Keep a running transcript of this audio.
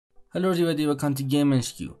Hello everybody, welcome to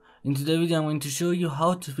GameHQ. In today's video I'm going to show you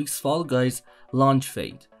how to fix Fall Guys launch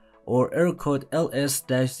fade or error code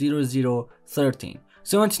LS-0013.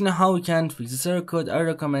 So want to know how we can fix this error code, I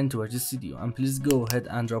recommend to watch this video, and please go ahead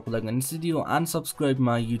and drop a like on this video and subscribe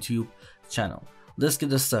my YouTube channel. Let's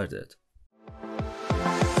get started.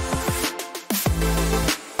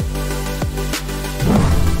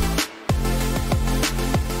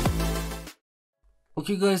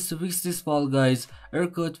 Okay guys, to fix this Fall Guys error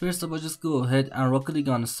code, first of all just go ahead and right click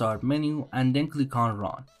on start menu and then click on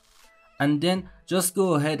run. And then just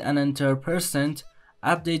go ahead and enter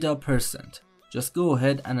 %appdata%. Just go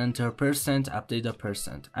ahead and enter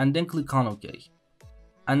 %appdata% and then click on OK.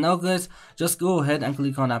 And now guys, just go ahead and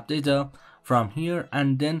click on appdata from here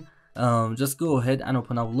and then just go ahead and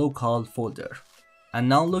open up local folder. And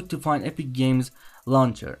now look to find Epic Games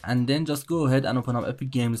launcher and then just go ahead and open up Epic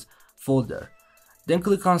Games folder. Then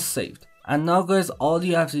click on saved. And now guys, all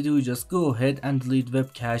you have to do is just go ahead and delete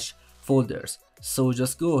web cache folders. So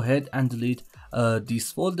just go ahead and delete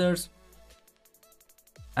these folders.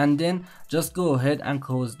 And then just go ahead and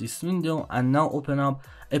close this window and now open up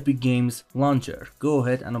Epic Games launcher. Go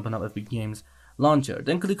ahead and open up Epic Games launcher.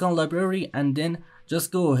 Then click on library and then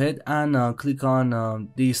just go ahead and click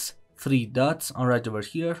on these three dots right over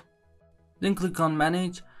here. Then click on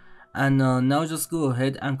manage and now just go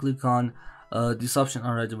ahead and click on this option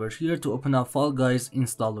right over here to open up Fall Guys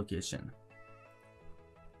install location.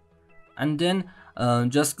 And then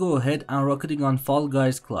just go ahead and right click on Fall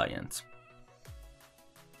Guys client.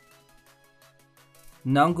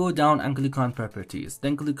 Now go down and click on properties,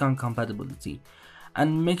 then click on compatibility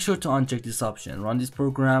and make sure to uncheck this option, run this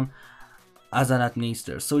program as an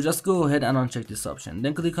administrator. So just go ahead and uncheck this option,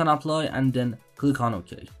 then click on apply and then click on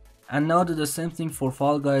OK. And now do the same thing for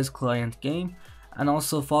Fall Guys client game and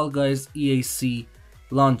also Fall Guys EAC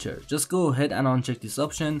launcher. Just go ahead and uncheck this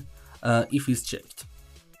option if it's checked.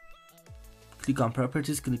 Click on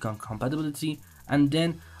properties, click on compatibility and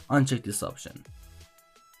then uncheck this option.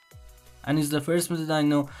 And it's the first method I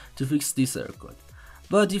know to fix this error code.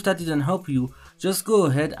 But if that didn't help you, just go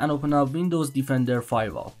ahead and open up Windows Defender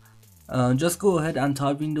Firewall. Just go ahead and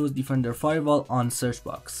type Windows Defender Firewall on search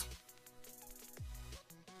box.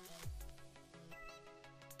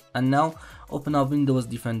 And now open up Windows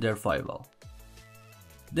Defender Firewall.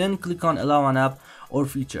 Then click on allow an app or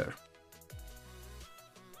feature.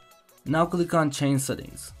 Now click on change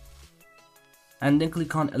settings. And then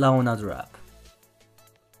click on allow another app.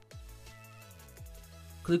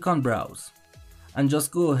 Click on browse. And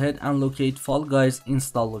just go ahead and locate Fall Guys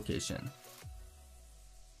install location.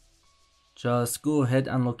 Just go ahead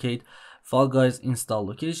and locate Fall Guys install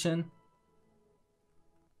location.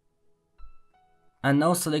 And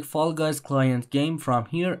now select Fall Guys client game from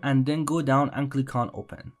here and then go down and click on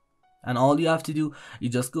open. And all you have to do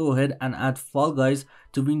is just go ahead and add Fall Guys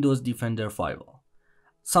to Windows Defender Firewall.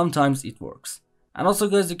 Sometimes it works. And also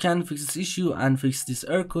guys, you can fix this issue and fix this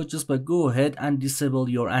error code just by go ahead and disable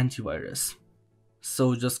your antivirus.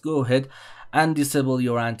 So just go ahead and disable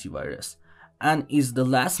your antivirus. And is the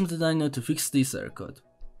last method I know to fix this error code.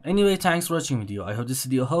 Anyway, thanks for watching video. I hope this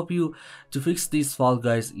video helped you to fix this Fall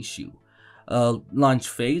Guys issue. Launch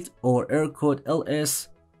fade or error code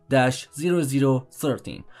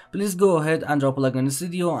LS-0013. Please go ahead and drop a like on this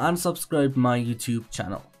video and subscribe my YouTube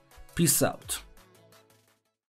channel. Peace out.